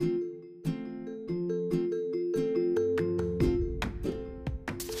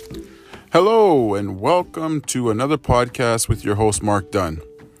Hello, and welcome to another podcast with your host, Mark Dunn.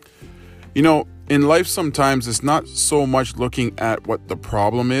 You know, in life sometimes it's not so much looking at what the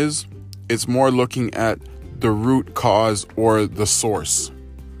problem is, it's more looking at the root cause or the source.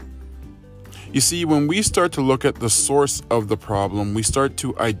 You see, when we start to look at the source of the problem, we start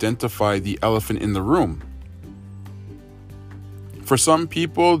to identify the elephant in the room. For some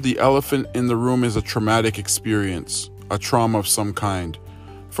people, the elephant in the room is a traumatic experience, a trauma of some kind.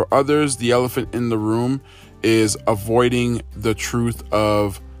 For others, the elephant in the room is avoiding the truth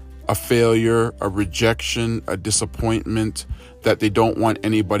of a failure, a rejection, a disappointment that they don't want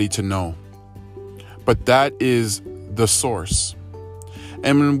anybody to know. But that is the source.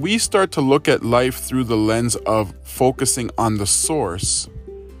 And when we start to look at life through the lens of focusing on the source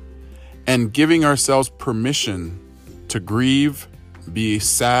and giving ourselves permission to grieve, be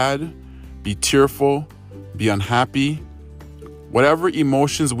sad, be tearful, be unhappy, whatever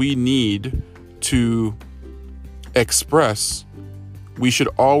emotions we need to express, we should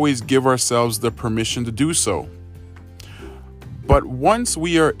always give ourselves the permission to do so. But once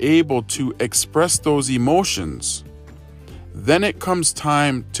we are able to express those emotions, then it comes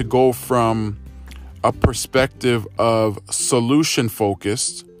time to go from a perspective of solution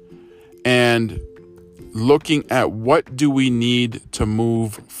focused and looking at what do we need to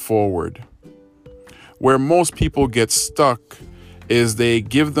move forward. Where most people get stuck is they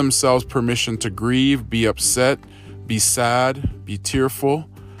give themselves permission to grieve, be upset, be sad, be tearful,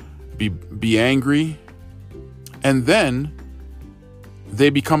 be angry, and then they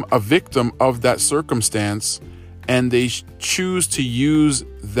become a victim of that circumstance and they choose to use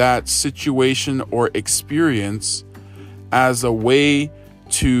that situation or experience as a way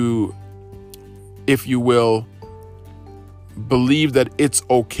to, if you will, believe that it's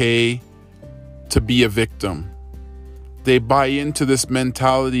okay to be a victim. They buy into this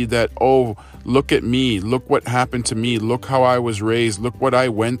mentality that, oh, look at me, look what happened to me, look how I was raised, look what I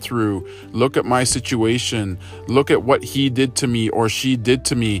went through, look at my situation, look at what he did to me or she did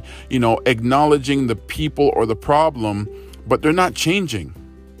to me, acknowledging the people or the problem, but they're not changing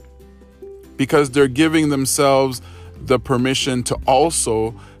because they're giving themselves the permission to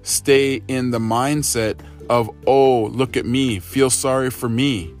also stay in the mindset of, oh, look at me, feel sorry for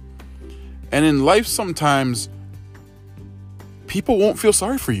me. And in life, sometimes people won't feel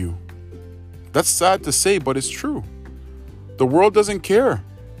sorry for you. That's sad to say, but it's true. The world doesn't care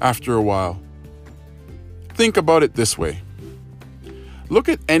after a while. Think about it this way. Look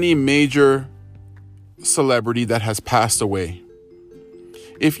at any major celebrity that has passed away.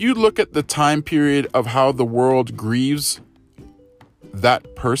 If you look at the time period of how the world grieves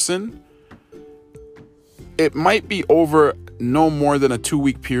that person, it might be over no more than a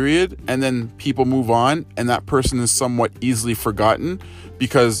 2-week period, and then people move on, and that person is somewhat easily forgotten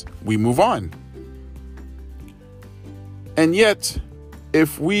because we move on. And yet,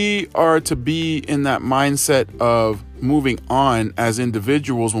 if we are to be in that mindset of moving on as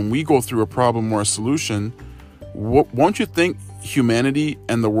individuals when we go through a problem or a solution, won't you think humanity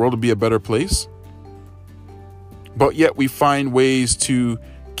and the world would be a better place? But yet we find ways to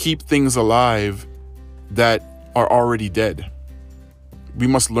keep things alive that are already dead. We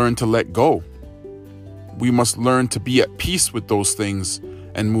must learn to let go. We must learn to be at peace with those things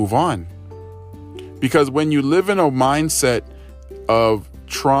and move on. Because when you live in a mindset of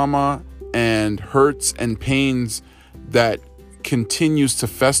trauma and hurts and pains that continues to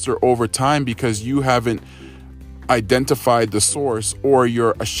fester over time because you haven't identified the source, or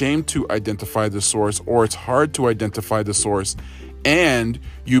you're ashamed to identify the source, or it's hard to identify the source, and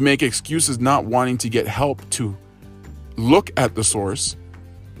you make excuses not wanting to get help to look at the source,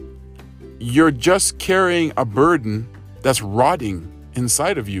 you're just carrying a burden that's rotting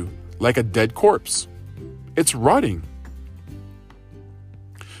inside of you like a dead corpse. It's rotting.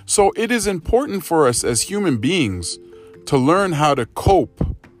 So it is important for us as human beings to learn how to cope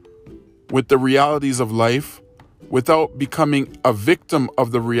with the realities of life without becoming a victim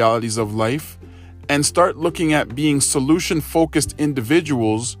of the realities of life, and start looking at being solution-focused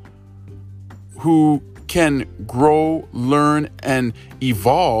individuals who can grow, learn, and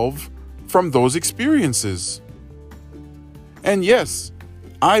evolve from those experiences. And yes,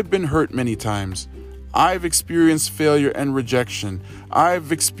 I've been hurt many times. I've experienced failure and rejection.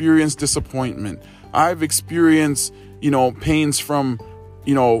 I've experienced disappointment. I've experienced, pains from,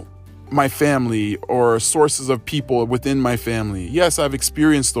 my family or sources of people within my family. Yes, I've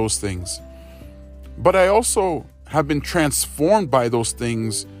experienced those things. But I also have been transformed by those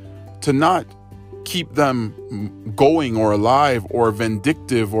things to not keep them going or alive or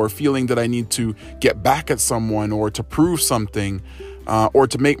vindictive or feeling that I need to get back at someone or to prove something. or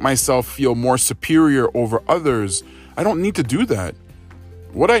to make myself feel more superior over others. I don't need to do that.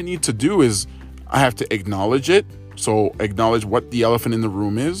 What I need to do is I have to acknowledge it. So acknowledge what the elephant in the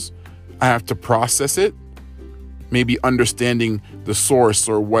room is. I have to process it, maybe understanding the source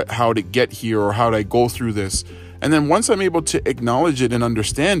or how to get here or how to go through this. And then once I'm able to acknowledge it and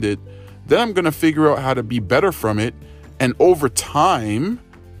understand it, then I'm going to figure out how to be better from it and over time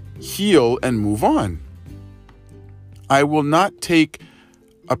heal and move on. I will not take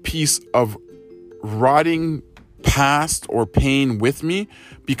a piece of rotting past or pain with me,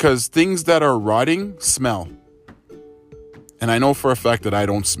 because things that are rotting smell. And I know for a fact that I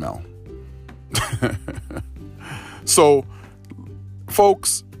don't smell. So,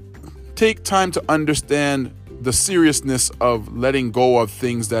 folks, take time to understand the seriousness of letting go of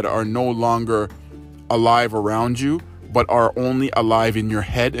things that are no longer alive around you, but are only alive in your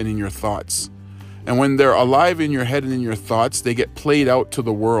head and in your thoughts. And when they're alive in your head and in your thoughts, they get played out to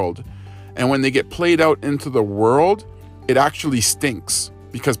the world. And when they get played out into the world, it actually stinks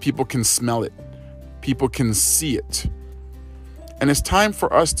because people can smell it. People can see it. And it's time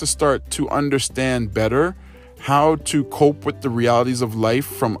for us to start to understand better how to cope with the realities of life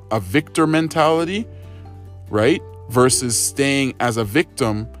from a victor mentality, right? Versus staying as a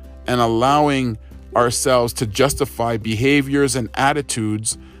victim and allowing ourselves to justify behaviors and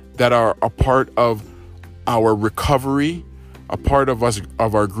attitudes that are a part of our recovery, a part of us,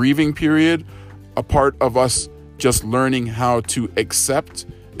 of our grieving period, a part of us just learning how to accept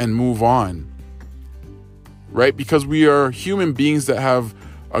and move on, right? Because we are human beings that have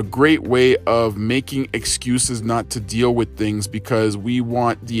a great way of making excuses not to deal with things because we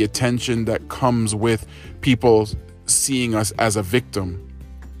want the attention that comes with people seeing us as a victim.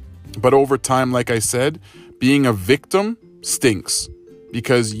 But over time, like I said, being a victim stinks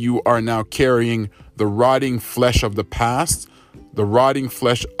because you are now carrying the rotting flesh of the past, the rotting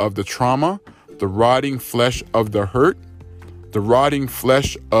flesh of the trauma, the rotting flesh of the hurt, the rotting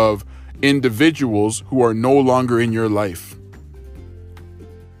flesh of individuals who are no longer in your life.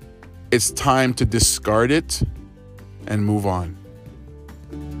 It's time to discard it and move on.